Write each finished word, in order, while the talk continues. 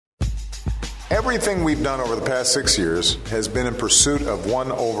Everything we've done over the past 6 years has been in pursuit of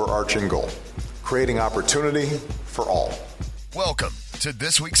one overarching goal: creating opportunity for all. Welcome to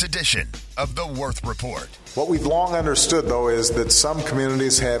this week's edition of The Worth Report. What we've long understood, though, is that some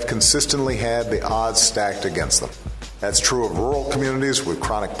communities have consistently had the odds stacked against them. That's true of rural communities with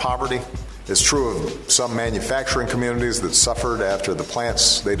chronic poverty. It's true of some manufacturing communities that suffered after the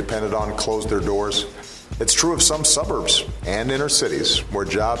plants they depended on closed their doors. It's true of some suburbs and inner cities where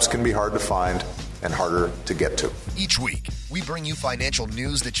jobs can be hard to find and harder to get to. Each week, we bring you financial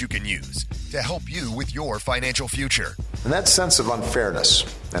news that you can use to help you with your financial future. And that sense of unfairness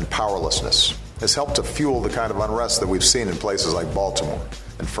and powerlessness has helped to fuel the kind of unrest that we've seen in places like Baltimore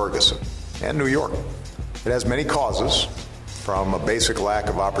and Ferguson and New York. It has many causes, from a basic lack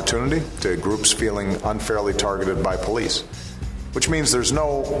of opportunity to groups feeling unfairly targeted by police, which means there's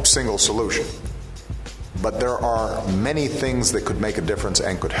no single solution. But there are many things that could make a difference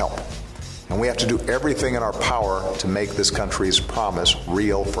and could help. And we have to do everything in our power to make this country's promise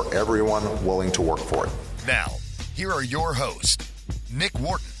real for everyone willing to work for it. Now, here are your hosts, Nick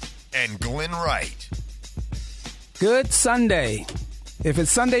Wharton and Glenn Wright. Good Sunday. If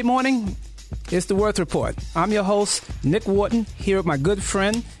it's Sunday morning, it's the Worth Report. I'm your host, Nick Wharton, here with my good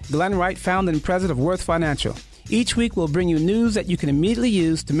friend, Glenn Wright, founder and president of Worth Financial. Each week, we'll bring you news that you can immediately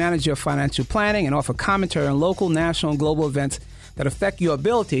use to manage your financial planning and offer commentary on local, national, and global events that affect your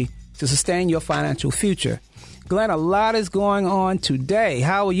ability to sustain your financial future. Glenn, a lot is going on today.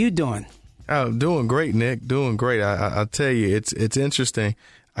 How are you doing? Oh, doing great, Nick. Doing great. I'll tell you, it's interesting.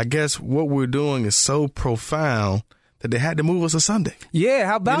 I guess what we're doing is so profound that they had to move us to Sunday. Yeah,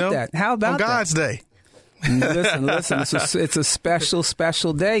 how about that? How about on God's Day? Listen. It's a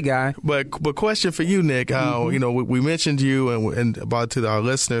special day, guy. But question for you, Nick. We mentioned you and about to our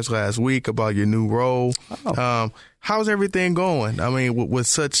listeners last week about your new role. Oh. How's everything going? I mean, with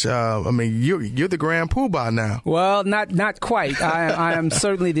such, you're the grand poobah now. Well, not quite. I am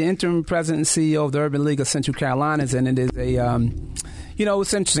certainly the interim president and CEO of the Urban League of Central Carolinas, and it is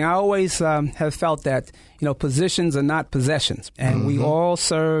it's interesting. I always have felt that, positions are not possessions, and we all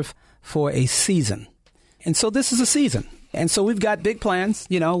serve for a season. And so this is a season. And so we've got big plans,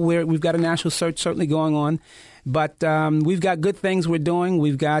 we've got a national search certainly going on, but we've got good things we're doing.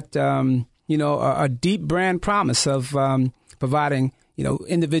 We've got, a deep brand promise of providing,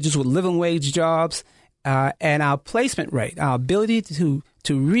 individuals with living wage jobs and our placement rate, our ability to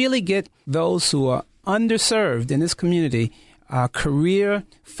really get those who are underserved in this community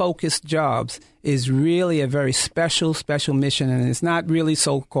career-focused jobs is really a very special mission. And it's not really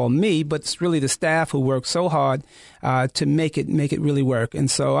so-called me, but it's really the staff who work so hard to make it really work. And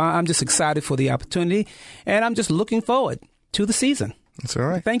so I'm just excited for the opportunity, and I'm just looking forward to the season. That's all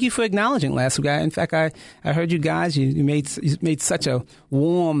right. Thank you for acknowledging last week. In fact, I heard you guys. You made such a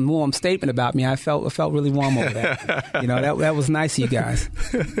warm statement about me. I felt really warm over that. That was nice of you guys.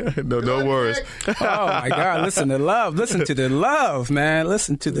 No worries. Oh my God! Listen to love. Listen to the love, man.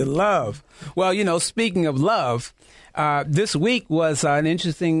 Listen to the love. Well, speaking of love, this week was an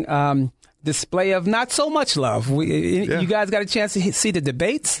interesting display of not so much love. You guys got a chance to see the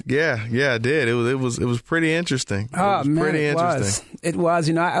debates? Yeah, I did. It was pretty interesting. It was.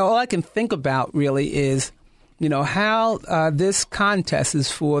 All I can think about really is, how this contest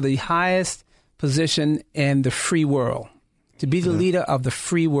is for the highest position in the free world, to be the leader of the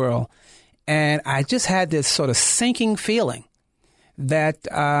free world. And I just had this sort of sinking feeling that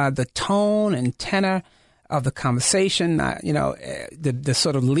the tone and tenor of the conversation, the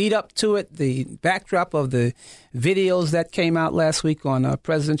sort of lead up to it, the backdrop of the videos that came out last week on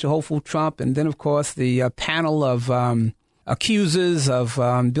presidential hopeful Trump, and then, of course, the panel of accusers of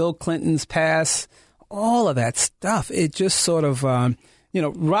Bill Clinton's past, all of that stuff. It just sort of,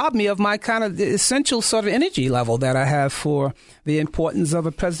 robbed me of my kind of essential sort of energy level that I have for the importance of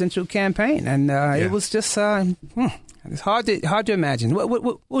a presidential campaign. And it was just, it's hard to imagine.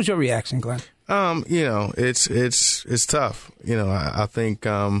 What was your reaction, Glenn? It's tough. I think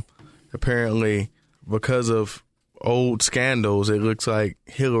apparently because of old scandals, it looks like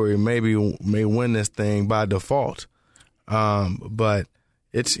Hillary may win this thing by default. But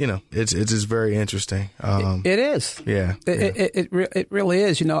it's just very interesting. It is. Yeah. It really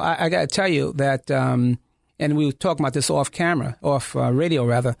is. I got to tell you that, and we were talking about this off radio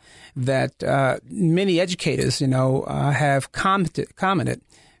rather, that many educators, have commented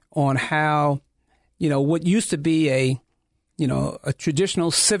on how, what used to be a traditional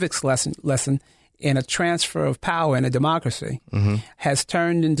civics lesson in a transfer of power in a democracy has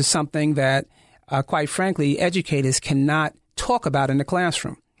turned into something that, quite frankly, educators cannot talk about in the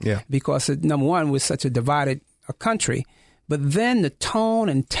classroom. Yeah. Because, number one, we're such a divided country. But then the tone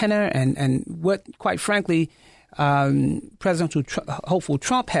and tenor and what, quite frankly, President hopeful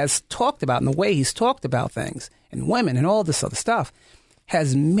Trump has talked about and the way he's talked about things and women and all this other stuff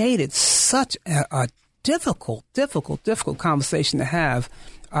has made it such a difficult conversation to have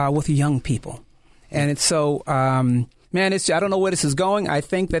with young people. And it's so, man, I don't know where this is going. I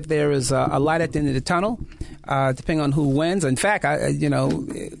think that there is a light at the end of the tunnel, depending on who wins. In fact, I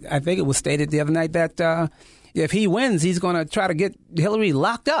think it was stated the other night that if he wins, he's going to try to get Hillary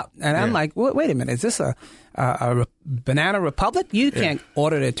locked up. And I'm like, wait a minute, is this a banana republic? You can't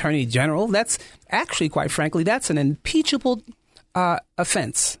order the attorney general. That's actually, quite frankly, that's an impeachable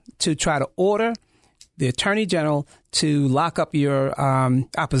offense to try to order the attorney general to lock up your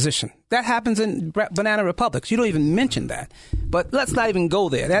opposition. That happens in banana republics. You don't even mention that. But let's not even go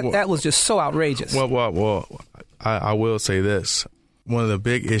there. That was just so outrageous. Well, I will say this. One of the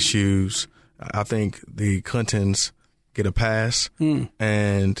big issues, I think the Clintons get a pass.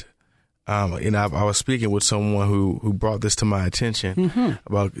 And I was speaking with someone who brought this to my attention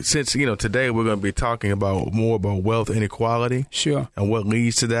about, since, today we're going to be talking more about wealth inequality. Sure. And what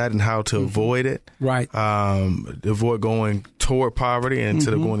leads to that and how to avoid it. Right. Avoid going toward poverty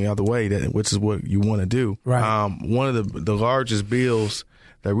instead of going the other way, which is what you want to do. Right. One of the largest bills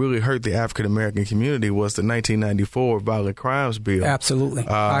that really hurt the African American community was the 1994 Violent Crimes Bill. Absolutely.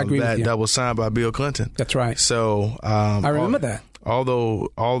 I agree with you. That was signed by Bill Clinton. That's right. So I remember that.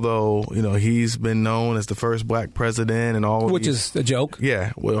 Although he's been known as the first black president and all, which is a joke.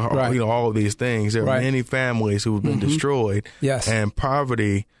 Yeah, well, right. All of these things. There are many families who have been destroyed. Yes, and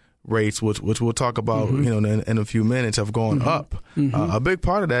poverty rates, which we'll talk about, in a few minutes, have gone up. A big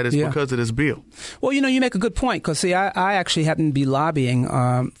part of that is because of this bill. Well, you make a good point, because see, I actually happened to be lobbying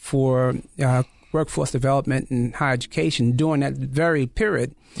for workforce development and higher education during that very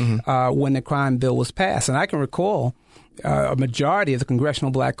period when the crime bill was passed, and I can recall a majority of the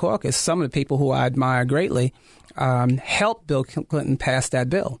Congressional Black Caucus, some of the people who I admire greatly, helped Bill Clinton pass that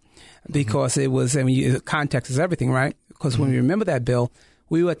bill, because it was, context is everything, right? Because when we remember that bill,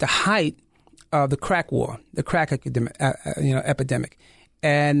 we were at the height of the crack war, the crack epidemic.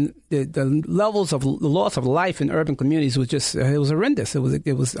 And the levels of the loss of life in urban communities was just, it was horrendous. It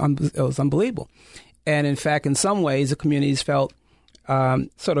was unbelievable. And in fact, in some ways, the communities felt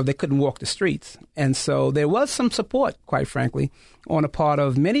they couldn't walk the streets. And so there was some support, quite frankly, on the part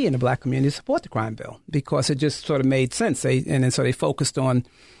of many in the black community to support the crime bill, because it just sort of made sense. So they focused on,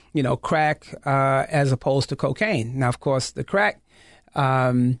 crack as opposed to cocaine. Now, of course, the crack,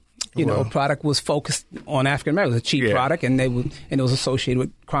 product was focused on African Americans. It was a cheap product, and it was associated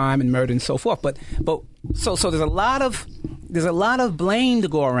with crime and murder and so forth. But so there's a lot of blame to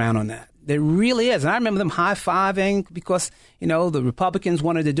go around on that. There really is. And I remember them high-fiving because, the Republicans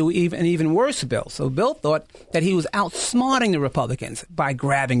wanted to do an even worse bill. So Bill thought that he was outsmarting the Republicans by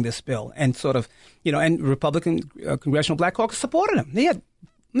grabbing this bill, and sort of, and Republican Congressional Black Caucus supported him. They had,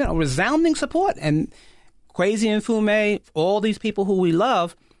 resounding support. And Kwesi and Fume, all these people who we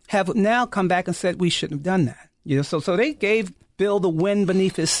love, have now come back and said we shouldn't have done that. So they gave Bill the wind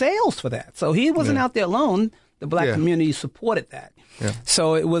beneath his sails for that. So he wasn't out there alone. The black community supported that. Yeah.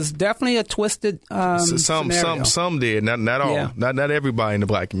 So it was definitely a twisted scenario. Some did, not all, not everybody in the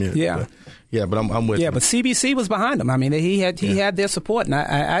black community. Yeah, but I'm with you. Yeah, but CBC was behind him. I mean, he had their support, and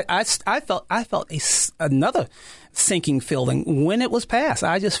I felt another sinking feeling when it was passed.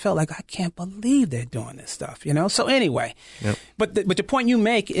 I just felt like I can't believe they're doing this stuff, So anyway, but the point you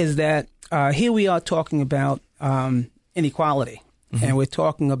make is that here we are talking about inequality, and we're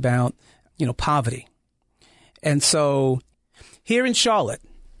talking about poverty, and so. Here in Charlotte,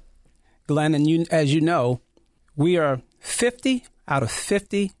 Glenn, and as you know, we are 50 out of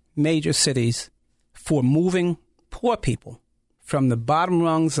 50 major cities for moving poor people from the bottom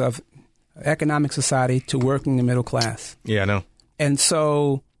rungs of economic society to working the middle class. Yeah, I know. And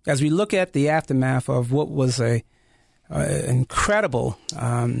so as we look at the aftermath of what was an incredible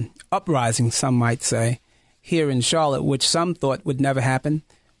uprising, some might say, here in Charlotte, which some thought would never happen,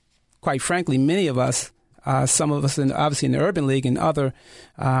 quite frankly, many of us, some of us, obviously in the Urban League and other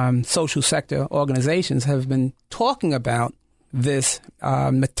social sector organizations, have been talking about this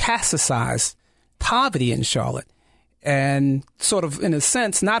metastasized poverty in Charlotte, and sort of, in a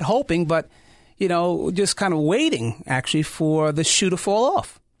sense, not hoping, but just kind of waiting, actually, for the shoe to fall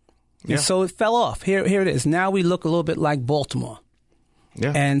off. Yeah. And so it fell off. Here it is. Now we look a little bit like Baltimore.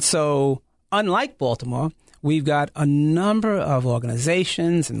 Yeah. And so, unlike Baltimore, we've got a number of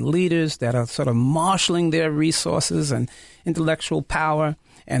organizations and leaders that are sort of marshaling their resources and intellectual power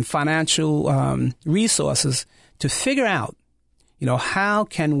and financial resources to figure out, how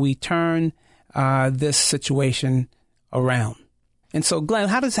can we turn this situation around. And so, Glenn,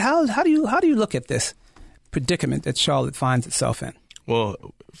 how do you look at this predicament that Charlotte finds itself in?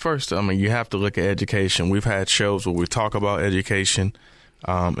 Well, first, you have to look at education. We've had shows where we talk about education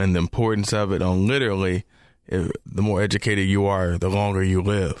and the importance of it on literally the more educated you are, the longer you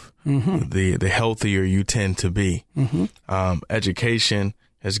live, the healthier you tend to be. Education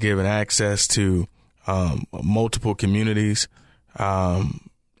has given access to multiple communities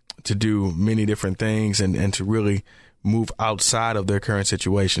to do many different things and to really move outside of their current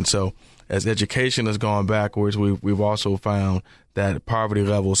situation. So as education has gone backwards, we've also found that poverty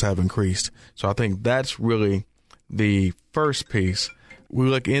levels have increased. So I think that's really the first piece. We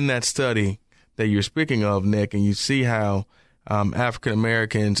look in that study that you're speaking of, Nick, and you see how African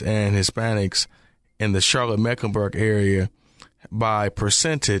Americans and Hispanics in the Charlotte-Mecklenburg area, by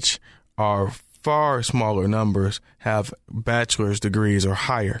percentage, are far smaller numbers, have bachelor's degrees or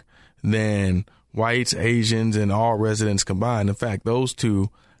higher than whites, Asians, and all residents combined. In fact, those two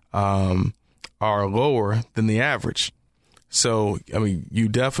are lower than the average. So, you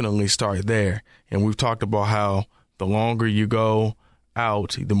definitely start there. And we've talked about how the longer you go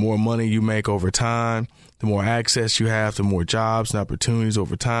out, the more money you make over time, the more access you have to more jobs and opportunities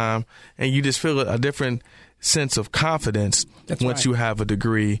over time. And you just feel a different sense of confidence once you have a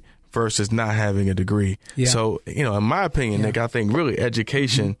degree versus not having a degree. Yeah. So, in my opinion, Nick, I think really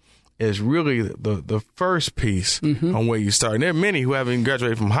education is really the first piece on where you start. And there are many who haven't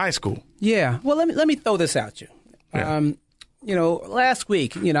graduated from high school. Yeah. Well, let me throw this at you. Yeah. Last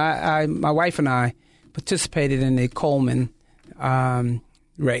week, my wife and I participated in a Coleman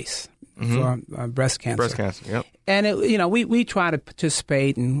race for breast cancer. Breast cancer, yep. And we try to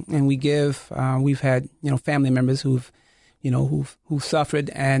participate and we give. We've had family members who've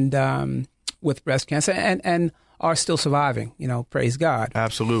suffered and with breast cancer and are still surviving. Praise God.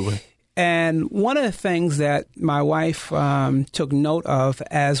 Absolutely. And one of the things that my wife took note of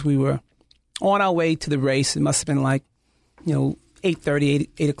as we were on our way to the race, it must have been like 8:30,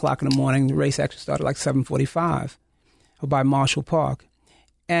 8 o'clock in the morning. The race actually started like 7:45 by Marshall Park.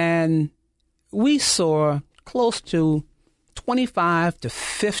 And we saw close to 25 to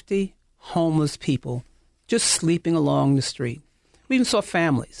 50 homeless people just sleeping along the street. We even saw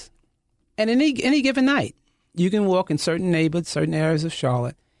families. And any given night, you can walk in certain neighborhoods, certain areas of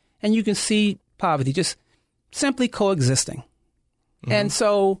Charlotte, and you can see poverty just simply coexisting. And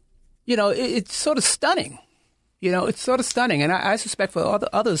so, it's sort of stunning. It's sort of stunning. And I suspect for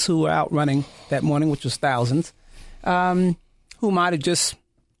others who were out running that morning, which was thousands, who might have just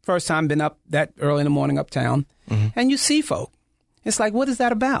first time been up that early in the morning uptown, and you see folk. It's like, what is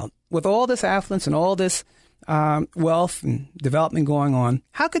that about? With all this affluence and all this wealth and development going on,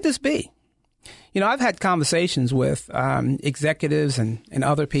 how could this be? I've had conversations with executives and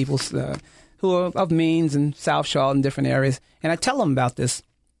other people who are of means in South Charlotte and different areas, and I tell them about this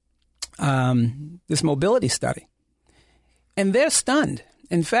mobility study, and they're stunned.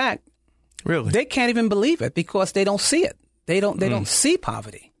 In fact, really, they can't even believe it because they don't see it. They don't see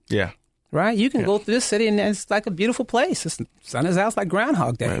poverty. Yeah. Right? You can go through this city and it's like a beautiful place. The sun is out. It's like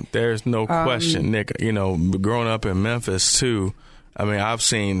Groundhog Day. Man, there's no question, Nick. Growing up in Memphis too, I've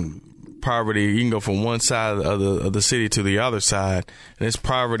seen poverty. You can go from one side of the city to the other side, and it's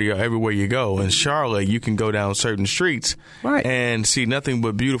poverty everywhere you go. In Charlotte, you can go down certain streets and see nothing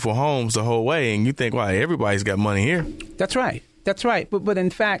but beautiful homes the whole way, and you think, wow, everybody's got money here. That's right. But in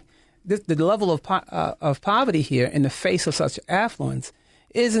fact, the level of poverty here in the face of such affluence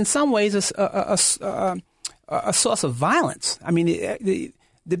is in some ways a source of violence.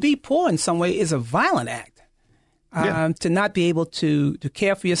 To be poor in some way is a violent act. To not be able to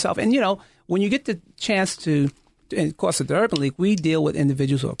care for yourself. And, when you get the chance to, of course, at the Urban League, we deal with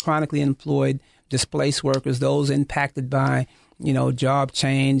individuals who are chronically unemployed, displaced workers, those impacted by, job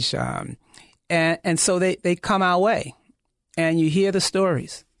change. And so they come our way. And you hear the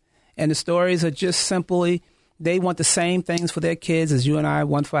stories. And the stories are just simply, they want the same things for their kids as you and I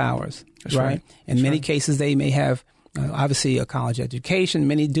want for ours. That's right. In many cases, they may have obviously a college education.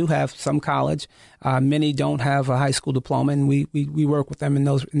 Many do have some college. Many don't have a high school diploma, and we work with them in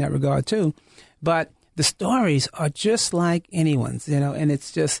that regard too. But the stories are just like anyone's, and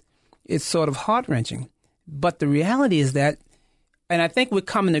it's sort of heart-wrenching. But the reality is that, and I think we're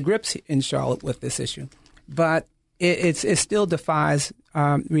coming to grips in Charlotte with this issue, but it still defies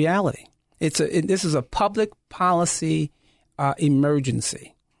reality. This is a public policy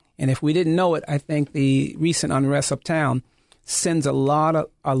emergency. And if we didn't know it, I think the recent unrest uptown sends a lot of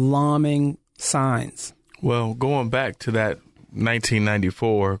alarming signs. Well, going back to that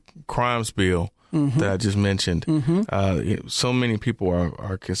 1994 crimes bill that I just mentioned, so many people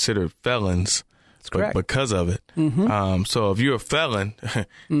are considered felons because of it. So if you're a felon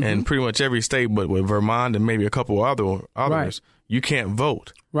in pretty much every state, but with Vermont and maybe a couple others, you can't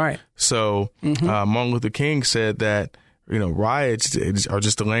vote. Right. So Martin Luther King said that, riots are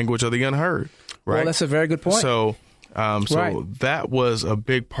just the language of the unheard. Right. Well, that's a very good point. So that was a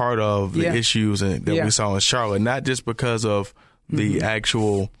big part of the issues that we saw in Charlotte, not just because of the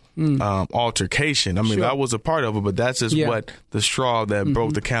actual altercation. I mean, that was a part of it, but that's just what the straw that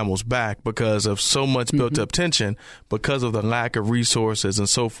broke the camel's back, because of so much built up tension, because of the lack of resources and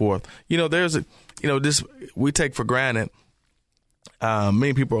so forth. This we take for granted.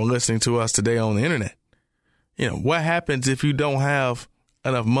 Many people are listening to us today on the internet. What happens if you don't have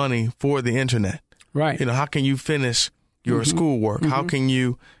enough money for the internet? Right. How can you finish your schoolwork? How can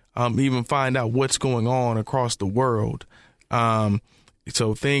you even find out what's going on across the world?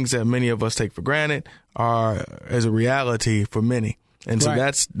 So things that many of us take for granted are as a reality for many. And so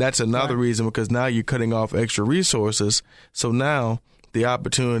that's another reason, because now you're cutting off extra resources. So now the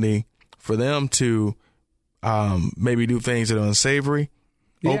opportunity for them to maybe do things that are unsavory,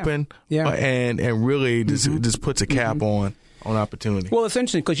 open, and really just puts a cap on opportunity. Well, it's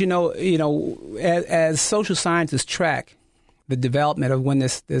interesting because, as social scientists track the development of when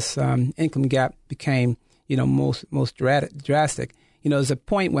this income gap became, most drastic. There's a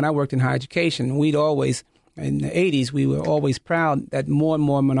point when I worked in higher education, we'd always, in the 80s, we were always proud that more and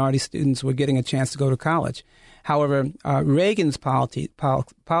more minority students were getting a chance to go to college. However, Reagan's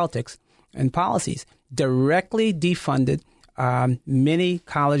politics and policies directly defunded many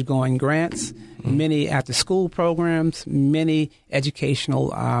college-going grants, many after-school programs, many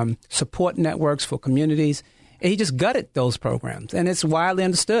educational support networks for communities. And he just gutted those programs, and it's widely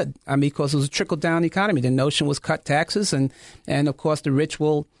understood because it was a trickle-down economy. The notion was cut taxes, and of course the rich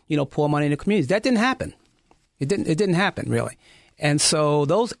will pour money into communities. That didn't happen. It didn't happen really. And so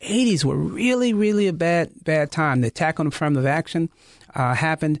those 80s were really, really a bad time. The attack on affirmative action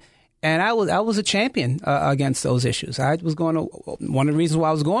happened. And I was a champion against those issues. One of the reasons why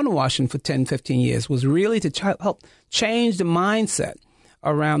I was going to Washington for 10, 15 years was really to help change the mindset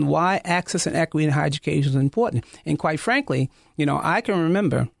around why access and equity in higher education is important. And quite frankly, I can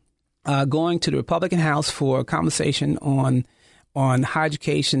remember going to the Republican House for a conversation on higher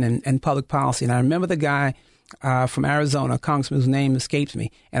education and public policy. And I remember the guy from Arizona, a congressman whose name escapes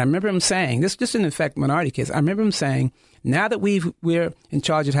me. And I remember him saying, this didn't affect minority kids. I remember him saying, now that we're in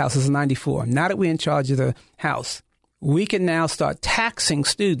charge of the House, this is 94, now that we're in charge of the House, we can now start taxing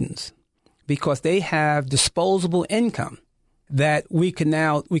students because they have disposable income that we can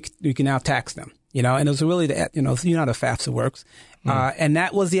now tax them. And it was really how the FAFSA works. And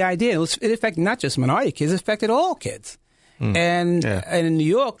that was the idea. It affected not just minority kids, it affected all kids. And in New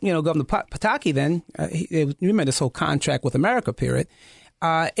York, Governor Pataki then, you remember this whole contract with America period,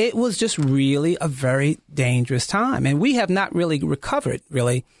 it was just really a very dangerous time. And we have not really recovered,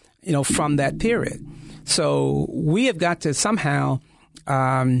 from that period. So we have got to somehow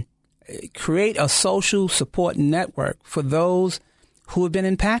create a social support network for those who have been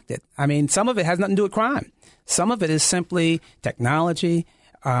impacted. I mean, some of it has nothing to do with crime. Some of it is simply technology,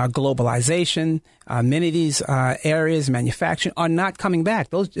 globalization. Many of these areas, manufacturing, are not coming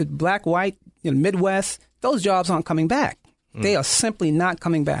back. Those black, white, Midwest, those jobs aren't coming back. They are simply not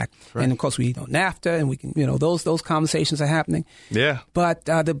coming back. Right. And of course, we NAFTA, and we can, those conversations are happening. Yeah. But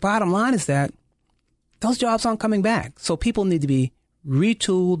the bottom line is that those jobs aren't coming back. So people need to be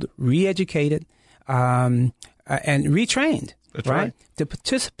retooled, re-educated, and retrained. That's right. To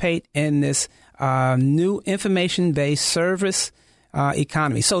participate in this new information-based service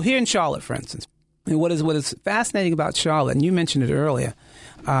economy. So here in Charlotte, for instance, what is fascinating about Charlotte, and you mentioned it earlier,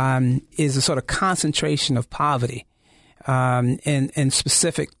 is a sort of concentration of poverty in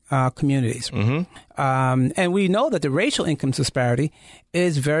specific communities. And we know that the racial income disparity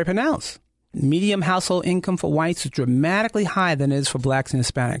is very pronounced. Median household income for whites is dramatically higher than it is for blacks and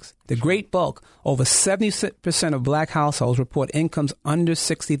Hispanics. The great bulk, over 70% of black households report incomes under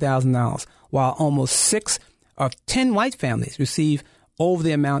 $60,000, while almost 6 of 10 white families receive over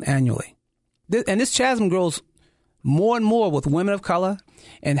the amount annually. And this chasm grows more and more with women of color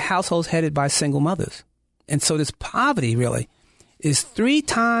and households headed by single mothers. And so this poverty really is 3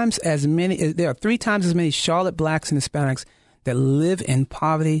 times as many. There are 3 times as many Charlotte blacks and Hispanics that live in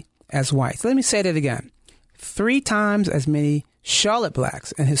poverty as whites. Let me say that again. 3 times as many Charlotte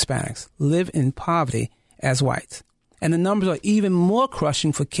blacks and Hispanics live in poverty as whites. And the numbers are even more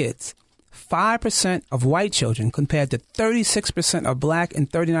crushing for kids. 5% of white children compared to 36% of black and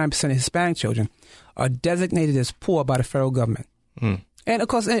 39% of Hispanic children are designated as poor by the federal government. And of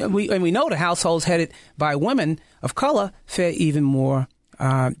course, we know the households headed by women of color fare even more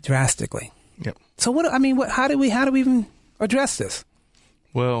drastically. Yep. So how do we even address this?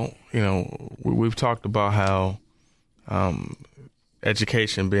 Well, we've talked about how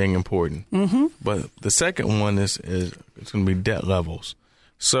education being important, but the second one is it's going to be debt levels.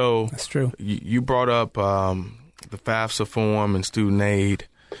 So that's true. You brought up the FAFSA form and student aid.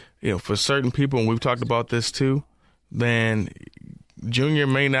 For certain people, and we've talked about this too, then junior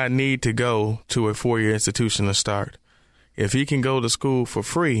may not need to go to a 4-year institution to start. If he can go to school for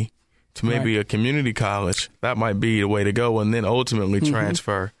free to maybe a community college, that might be the way to go, and then ultimately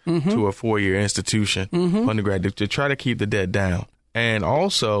transfer to a 4-year institution, undergrad, to try to keep the debt down. And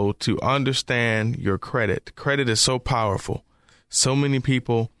also to understand your credit. Credit is so powerful. So many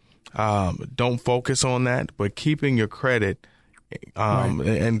people don't focus on that, but keeping your credit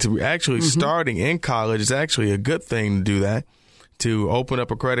and to actually starting in college is actually a good thing to do that. To open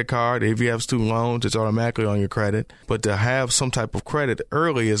up a credit card, if you have student loans, it's automatically on your credit. But to have some type of credit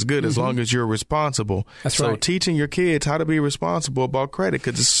early is good as long as you're responsible. That's so right. Teaching your kids how to be responsible about credit,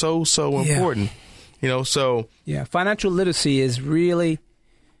 because it's so important. Financial literacy is really,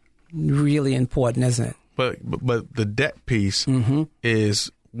 really important, isn't it? But the debt piece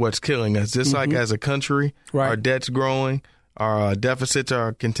is what's killing us. Just like as a country, our debt's growing, our deficits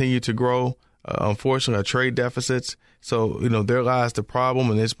are continue to grow. Unfortunately, our trade deficits. So, there lies the problem,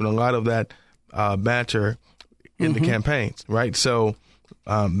 and there's been a lot of that banter in the campaigns, right? So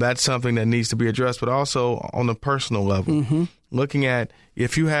that's something that needs to be addressed, but also on a personal level. Looking at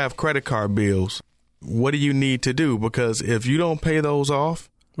if you have credit card bills, what do you need to do? Because if you don't pay those off,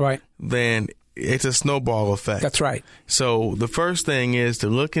 then it's a snowball effect. That's right. So the first thing is to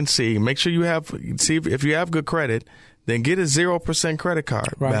look and make sure if you have good credit, then get a 0% credit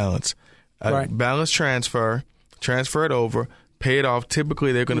card balance. Balance transfer it over, pay it off.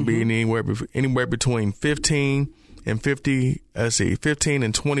 Typically, they're going to be anywhere between 15 and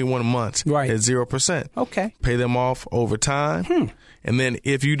 21 months at 0%. Okay. Pay them off over time. And then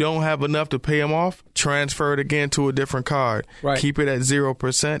if you don't have enough to pay them off, transfer it again to a different card. Keep it at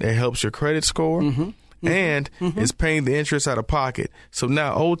 0%. It helps your credit score. And it's paying the interest out of pocket. So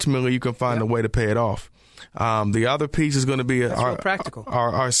now ultimately you can find a way to pay it off. The other piece is going to be our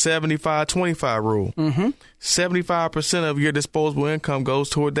 75-25 rule. 75% of your disposable income goes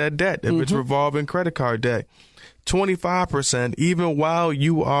toward that debt if it's revolving credit card debt. 25%, even while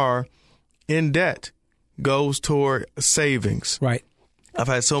you are in debt, goes toward savings. I've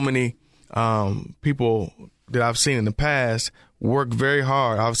had so many people that I've seen in the past work very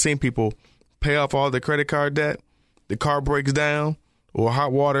hard. I've seen people pay off all their credit card debt. The car breaks down, or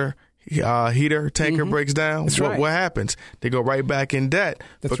hot water heater tanker breaks down. What happens? They go right back in debt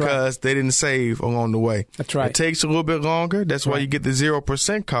because they didn't save along the way. That's right. It takes a little bit longer. That's why you get the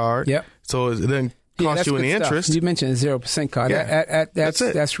 0% card. So it doesn't cost you any interest. You mentioned the 0% card. That's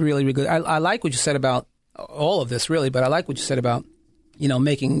it. That's really, really good. I like what you said about all of this, really, but I like what you said about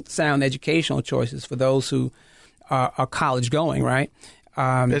making sound educational choices for those who are college going, right?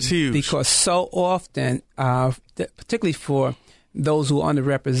 That's huge. Because so often, particularly for those who are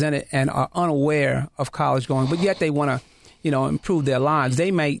underrepresented and are unaware of college going, but yet they want to, improve their lives, they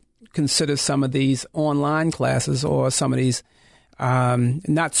may consider some of these online classes or some of these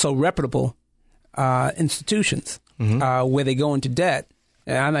not so reputable institutions where they go into debt.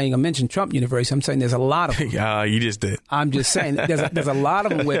 And I'm not even going to mention Trump University. I'm saying there's a lot of them. You just did. I'm just saying there's a lot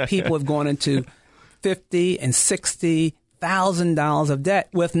of them where people have gone into $50,000 and $60,000 of debt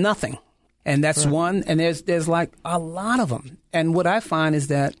with nothing. And that's one. And there's like a lot of them. And what I find is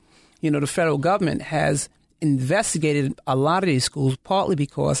that, the federal government has investigated a lot of these schools partly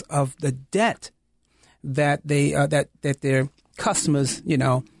because of the debt that they that their customers,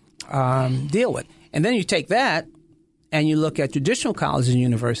 deal with. And then you take that and you look at traditional colleges and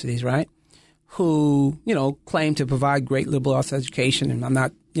universities, right, who, claim to provide great liberal arts education. And I'm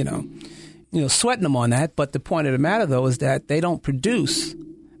not, sweating them on that. But the point of the matter, though, is that they don't produce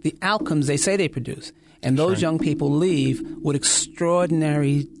the outcomes they say they produce. And those young people leave with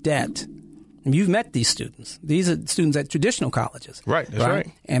extraordinary debt. And you've met these students. These are students at traditional colleges. Right, that's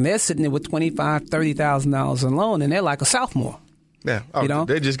right. And they're sitting there with $25,000, $30,000 in loan, and they're like a sophomore. Yeah,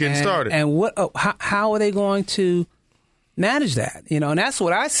 they're just getting started. And what? How are they going to manage that? And that's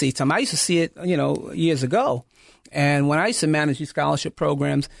what I see. I used to see it, years ago. And when I used to manage these scholarship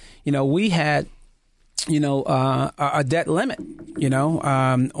programs, we had, a debt limit,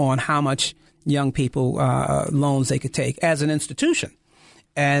 on how much young people loans they could take as an institution.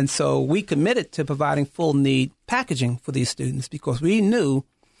 And so we committed to providing full need packaging for these students because we knew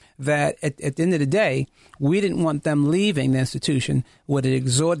that at the end of the day, we didn't want them leaving the institution with an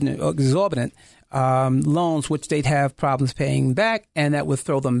exorbitant loans which they'd have problems paying back, and that would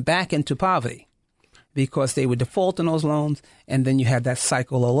throw them back into poverty because they would default on those loans, and then you had that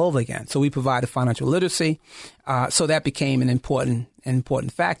cycle all over again. So we provided financial literacy, so that became an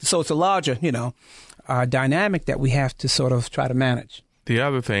important factor. So it's a larger, dynamic that we have to sort of try to manage. The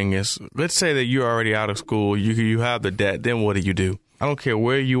other thing is, let's say that you're already out of school, you have the debt, then what do? I don't care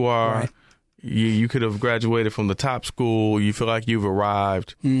where you are. Right. You could have graduated from the top school. You feel like you've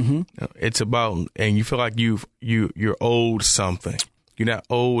arrived. Mm-hmm. It's about, and you feel like you're owed something. You're not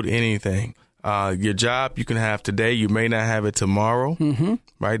owed anything. Your job you can have today, you may not have it tomorrow. Mm-hmm.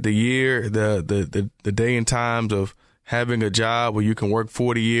 Right? The year, the day and times of having a job where you can work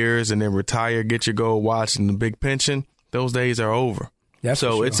 40 years and then retire, get your gold watch and the big pension, those days are over. That's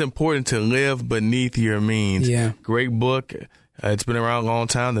so for sure. it's important to live beneath your means. Yeah. Great book. It's been around a long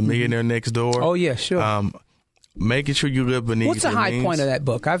time, The Millionaire Next Door. Oh, yeah, sure. Making sure you live beneath What's the your high means. point of that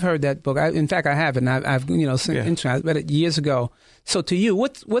book? I've heard that book. In fact, I have it, and I've I read it years ago. So to you,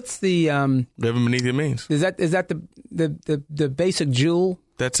 what's the Living beneath your means. Is that the basic jewel?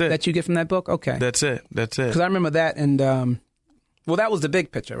 That's it. That you get from that book? Okay. That's it. Because I remember that, and that was the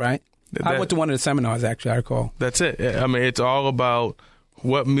big picture, right? I went to one of the seminars, actually, I recall. That's it. I mean, it's all about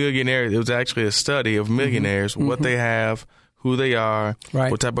what millionaires, it was actually a study of millionaires, Mm-hmm. what they have, who they are,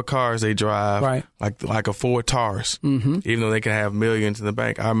 Right. what type of cars they drive, Right. like a Ford Taurus, Mm-hmm. even though they can have millions in the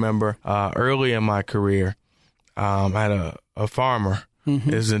bank. I remember early in my career, I had a farmer. Mm-hmm.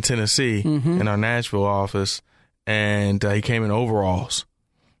 It was in Tennessee in our Nashville office, and he came in overalls.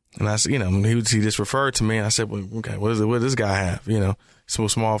 And I said, he just referred to me, and I said, well, okay, what does this guy have?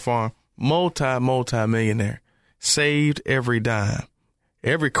 Small farm, multi-millionaire, saved every dime,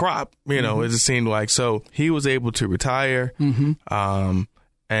 every crop, it just seemed like. So he was able to retire and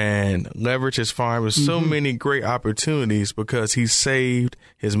leverage his farm. There's so many great opportunities because he saved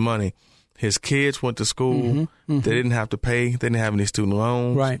his money. His kids went to school. They didn't have to pay. They didn't have any student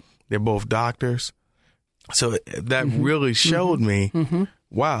loans. Right. They're both doctors. So that really showed me,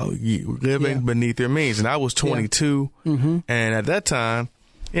 wow, you living beneath your means. And I was 22. And at that time,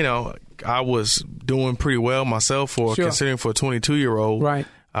 I was doing pretty well myself considering for a 22-year-old. Right.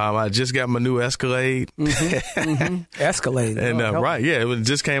 I just got my new Escalade. Escalade. And right, yeah, it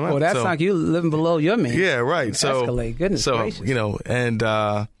just came out. Well, that's like you living below your means. Yeah, right. So Escalade, goodness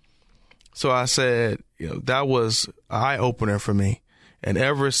gracious. So I said, that was an eye opener for me. And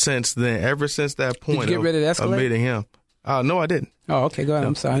ever since that point, Did you get rid of the Escalade? Of meeting him. No, I didn't. Oh, okay, go ahead.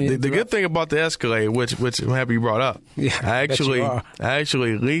 I'm sorry. The good thing about the Escalade, which I'm happy you brought up, Yeah, I I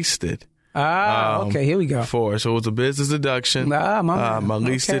actually leased it. Okay, here we go. So it was a business deduction. My man. I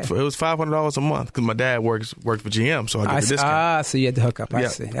leased it it was $500 a month because my dad worked for GM, so I got the discount. So you had to hook up. I Yeah.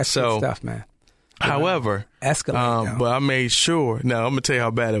 see. That's So- good stuff, man. However, Escalade. but I made sure. Now I'm gonna tell you how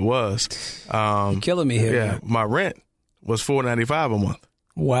bad it was. You're killing me here. Yeah, Man. my rent was $495 a month.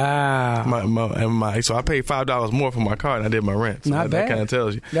 Wow. So I paid $5 more for my car than I did my rent. So Not that bad. kind of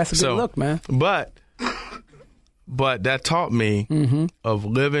tells you. That's a good look, man. But that taught me of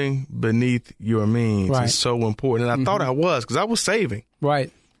living beneath your means Right. is so important. And I thought I was because I was saving. Right.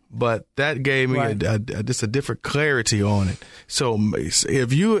 But that gave me Right. just a different clarity on it. So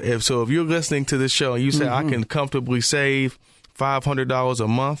if you're listening to this show and you say I can comfortably save $500 a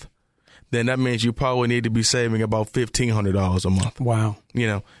month, then that means you probably need to be saving about $1,500 a month. Wow.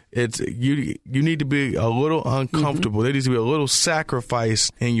 It's you need to be a little uncomfortable. There needs to be a little sacrifice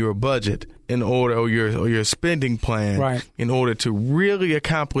in your budget in order, or your spending plan, Right. in order to really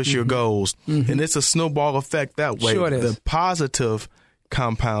accomplish your goals. And it's a snowball effect that way. Sure it is. The positive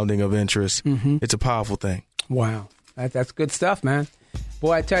compounding of interest, it's a powerful thing. Wow. That's good stuff, man.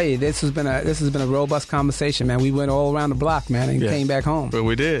 Boy, I tell you, this has been a robust conversation, man. We went all around the block, man, and came back home. But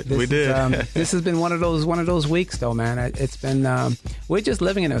we did. This has been one of those weeks, though, man. It's been we're just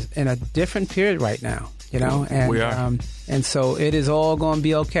living in a different period right now, and we are. And so it is all going to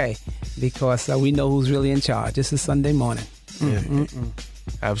be okay because we know who's really in charge. This is Sunday morning.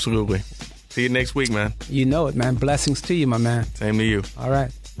 Absolutely. See you next week, man. You know it, man. Blessings to you, my man. Same to you. All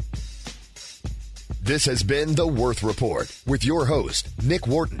right. This has been The Worth Report with your host, Nick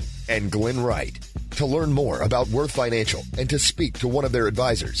Wharton and Glenn Wright. To learn more about Worth Financial and to speak to one of their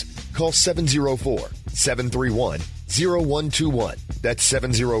advisors, call 704-731-0121. That's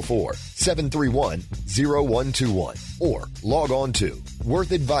 704-731-0121. Or log on to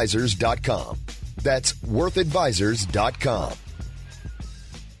worthadvisors.com. That's worthadvisors.com.